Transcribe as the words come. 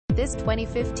This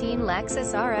 2015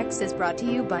 Lexus RX is brought to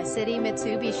you by City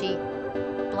Mitsubishi.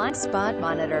 Blind spot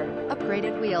monitor,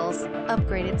 upgraded wheels,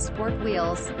 upgraded sport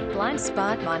wheels, blind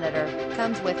spot monitor,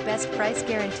 comes with best price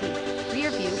guarantee.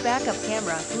 Rear view backup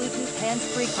camera, Bluetooth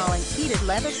hands-free calling, heated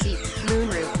leather seats,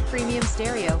 moonroof, premium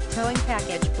stereo, towing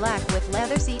package, black with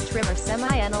leather seat trimmer,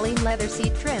 semi-aniline leather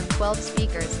seat trim, 12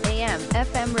 speakers, AM,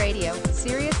 FM radio,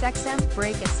 Sirius XM,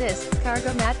 brake assist,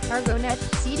 cargo net,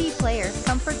 CD player,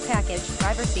 comfort package,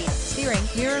 driver seat, steering,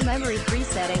 mirror memory, 3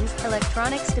 settings,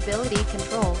 electronic stability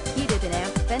control, heated and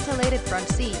amp, ventilated front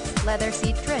seat, leather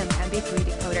seat trim, MP3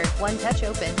 decoder, one touch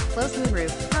open, close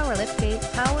moonroof, power liftgate,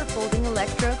 power folding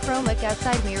electrochromic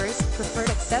outside mirrors, preferred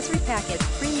accessory package,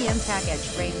 premium package,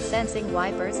 rain sensing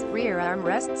wipers, rear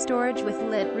armrest storage with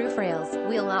lit roof rails,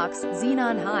 wheel locks,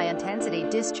 xenon high intensity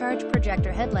discharge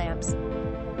projector headlamps.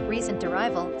 Recent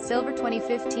arrival, silver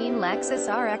 2015 Lexus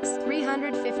RX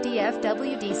 350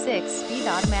 FWD 6-speed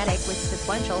automatic with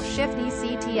sequential shift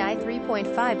ECTI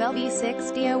 3.5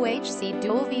 LV6 DOHC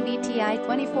dual VVTi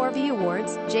 24V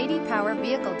awards, JD Power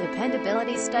Vehicle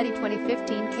Dependability Study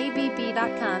 2015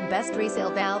 KBB.com. Best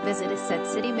resale val. Visit us at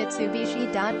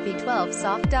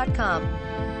citymitsubishi.v12soft.com.